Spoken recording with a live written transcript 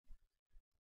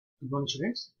Good morning,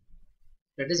 students.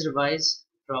 Let us revise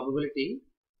probability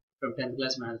from 10th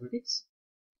class mathematics,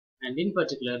 and in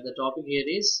particular the topic here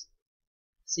is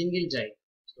single die.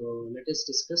 So let us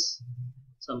discuss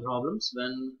some problems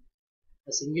when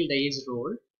a single die is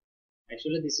rolled.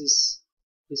 Actually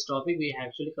this topic we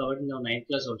actually covered in our 9th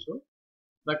class also,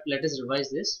 but let us revise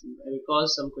this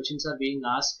because some questions are being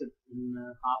asked in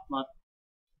half mark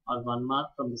or 1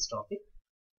 mark from this topic.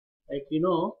 Like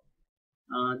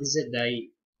this is a die.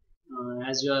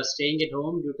 As you are staying at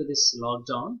home due to this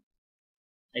lockdown,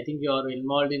 I think you are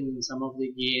involved in some of the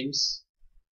games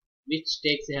which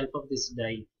takes the help of this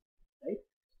die, right?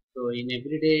 So in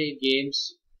everyday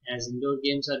games, as indoor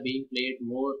games are being played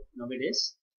more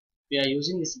nowadays, we are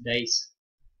using this dice.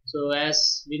 So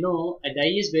as we know, a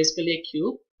die is basically a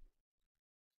cube.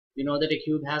 We know that a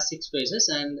cube has 6 faces,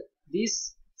 and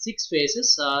these 6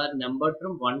 faces are numbered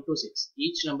from 1 to 6.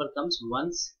 Each number comes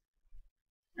once,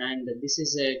 and this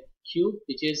is a cube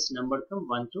which is numbered from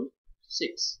 1 to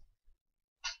 6.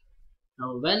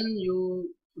 Now when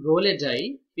you roll a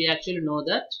die, we actually know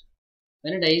that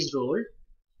when a die is rolled,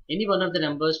 any one of the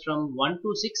numbers from 1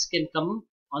 to 6 can come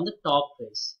on the top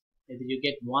face. Either you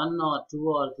get 1 or 2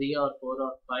 or 3 or 4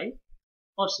 or 5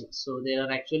 or 6. So there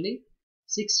are actually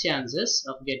 6 chances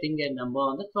of getting a number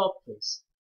on the top face.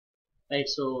 Right,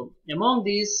 so among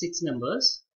these 6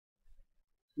 numbers,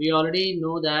 we already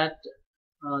know that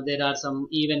there are some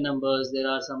even numbers, there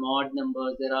are some odd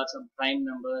numbers, there are some prime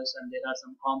numbers, and there are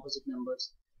some composite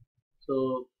numbers.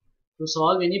 So to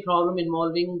solve any problem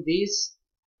involving these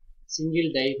single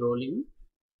die rolling,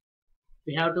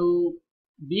 we have to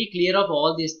be clear of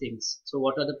all these things. So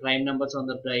what are the prime numbers on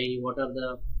the die, what are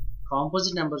the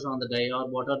composite numbers on the die, or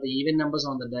what are the even numbers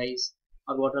on the dice,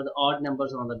 or what are the odd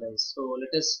numbers on the dice. So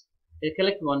let us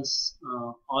recollect once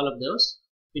all of those.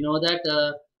 We know that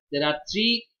there are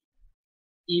 3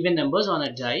 even numbers on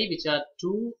a die, which are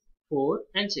 2, 4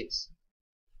 and 6,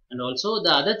 and also the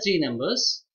other 3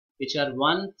 numbers which are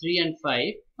 1, 3 and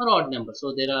 5 are odd numbers.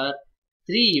 So there are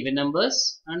 3 even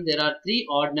numbers and there are 3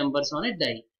 odd numbers on a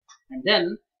die, and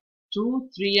then 2,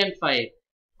 3 and 5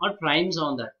 are primes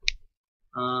on that.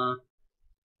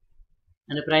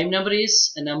 And a prime number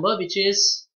is a number which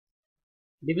is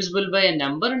divisible by a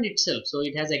number in itself. So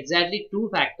it has exactly 2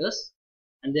 factors,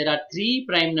 and there are 3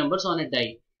 prime numbers on a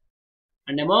die.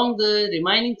 And among the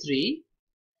remaining 3,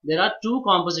 there are 2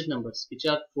 composite numbers which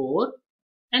are 4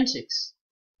 and 6.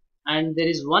 And there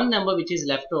is one number which is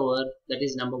left over, that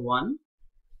is number 1,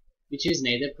 which is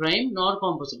neither prime nor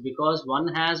composite, because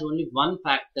 1 has only one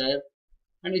factor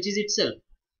and which is itself.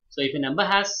 So if a number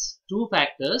has 2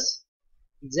 factors,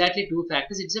 exactly 2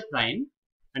 factors, it's a prime,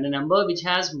 and a number which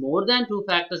has more than 2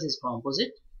 factors is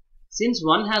composite. Since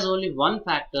 1 has only one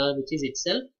factor which is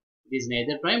itself, it is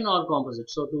neither prime nor composite.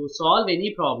 So to solve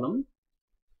any problem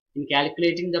in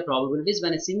calculating the probabilities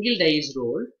when a single die is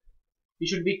rolled, we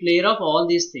should be clear of all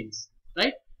these things,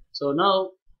 right? So now,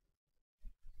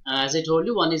 as I told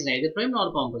you, 1 is neither prime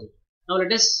nor composite. Now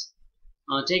let us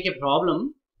take a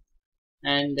problem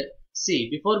and see.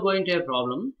 Before going to a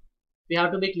problem, we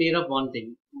have to be clear of one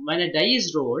thing. When a die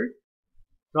is rolled,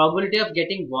 probability of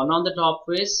getting 1 on the top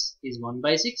face is 1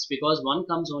 by 6, because 1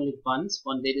 comes only once.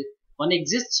 1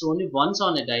 exists only once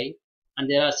on a die, and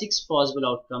there are 6 possible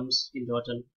outcomes in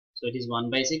total. So it is 1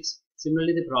 by 6.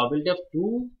 Similarly, the probability of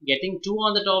getting 2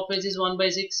 on the top face is 1 by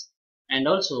 6, and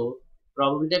also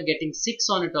probability of getting 6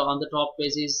 on the top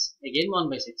face is again 1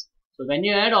 by 6. So when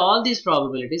you add all these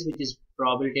probabilities, which is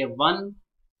probability of 1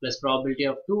 plus probability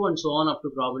of 2 and so on up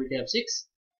to probability of 6,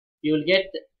 you will get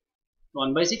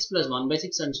 1 by 6 plus 1 by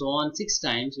 6 and so on 6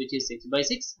 times, which is 6 by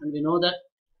 6. And we know that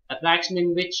a fraction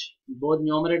in which both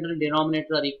numerator and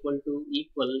denominator are equal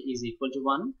is equal to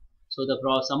 1. So the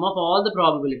sum of all the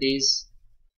probabilities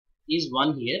is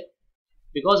 1 here,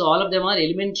 because all of them are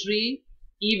elementary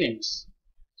events.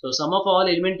 So sum of all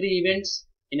elementary events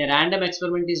in a random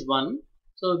experiment is 1,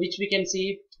 so which we can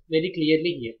see very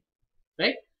clearly here,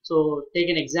 right? So take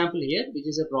an example here, which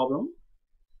is a problem,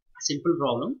 a simple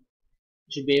problem.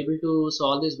 You should be able to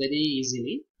solve this very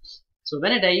easily. So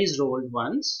when a die is rolled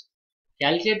once,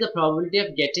 calculate the probability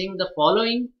of getting the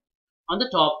following on the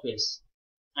top face.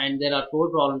 And there are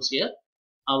 4 problems here.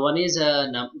 One is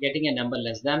getting a number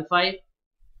less than 5,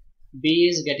 B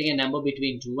is getting a number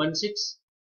between 2 and 6,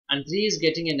 and 3 is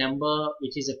getting a number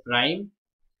which is a prime,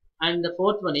 and the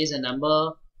 4th one is a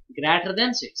number greater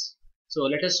than 6. So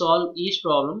let us solve each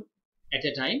problem at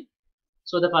a time.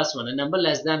 So the first one, a number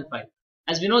less than 5.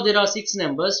 As we know, there are 6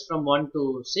 numbers from 1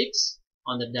 to 6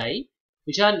 on the die.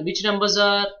 Which numbers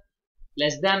are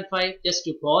less than 5? Just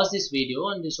to pause this video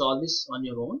and you solve this on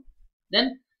your own,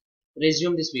 then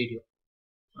resume this video.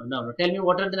 No. Tell me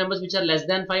what are the numbers which are less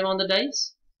than 5 on the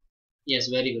dice? Yes,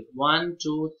 very good. 1,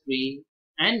 2, 3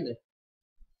 and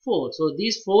 4. So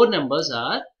these 4 numbers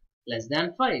are less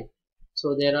than 5.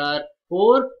 So there are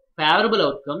 4 favorable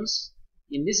outcomes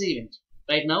in this event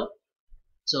right now.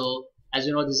 So as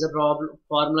you know, this is a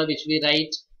formula which we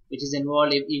write, which is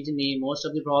involved in most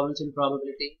of the problems in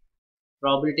probability.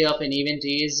 Probability of an event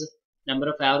is number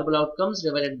of favorable outcomes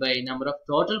divided by number of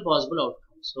total possible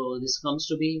outcomes. So this comes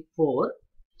to be 4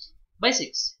 by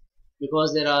 6,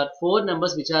 because there are 4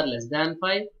 numbers which are less than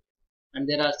 5 and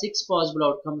there are 6 possible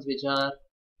outcomes which are,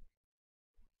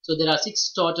 so there are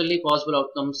 6 totally possible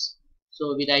outcomes.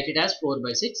 So we write it as 4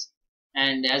 by 6,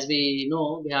 and as we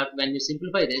know, we have, when you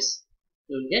simplify this,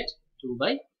 you will get 2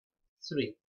 by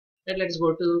 3. Let us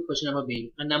go to question number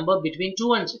B. A number between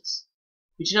 2 and 6.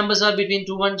 Which numbers are between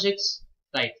 2 and 6?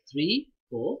 Right, 3,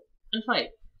 4 and 5.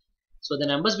 So the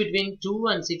numbers between 2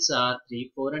 and 6 are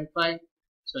 3, 4 and 5.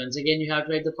 So once again you have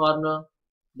to write the formula.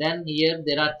 Then here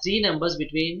there are 3 numbers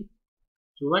between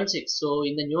 2 and 6. So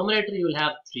in the numerator you will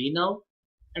have 3 now,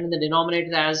 and in the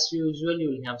denominator as usual you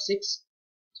will have 6.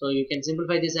 So you can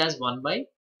simplify this as 1 by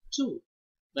 2.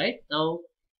 Right, now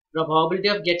the probability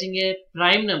of getting a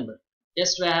prime number,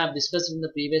 just I have discussed in the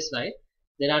previous slide,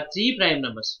 there are 3 prime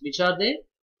numbers. Which are they?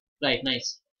 Right,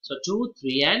 nice. So 2,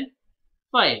 3 and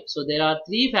 5. So there are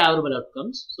 3 favorable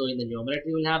outcomes. So in the numerator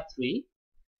you will have 3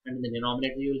 and in the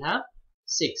denominator you will have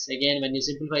 6. Again, when you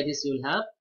simplify this you will have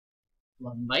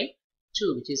 1 by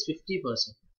 2, which is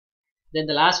 50%. Then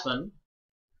the last one,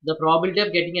 the probability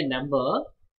of getting a number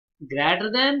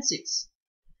greater than 6.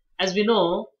 As we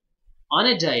know, on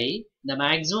a die the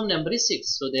maximum number is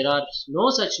 6. So there are no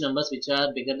such numbers which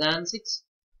are bigger than 6.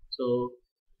 So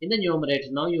in the numerator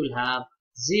now you will have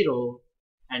 0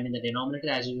 and in the denominator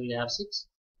as you will have 6.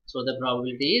 So the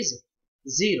probability is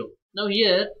 0. Now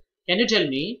here, can you tell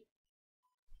me,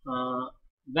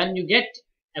 when you get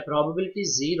a probability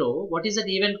 0, what is that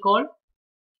event called?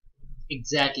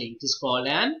 Exactly, it is called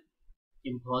an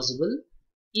impossible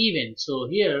event. So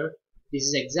here, this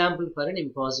is example for an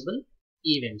impossible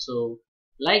event. So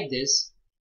like this,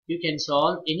 you can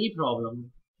solve any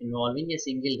problem involving a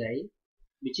single die,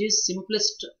 which is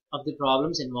simplest of the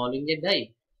problems involving a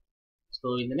die.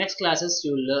 So in the next classes,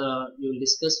 you will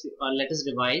discuss or let us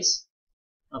revise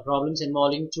problems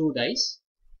involving 2 dice.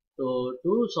 So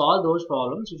to solve those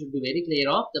problems, you should be very clear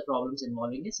of the problems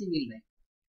involving a single die.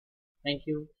 Thank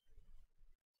you.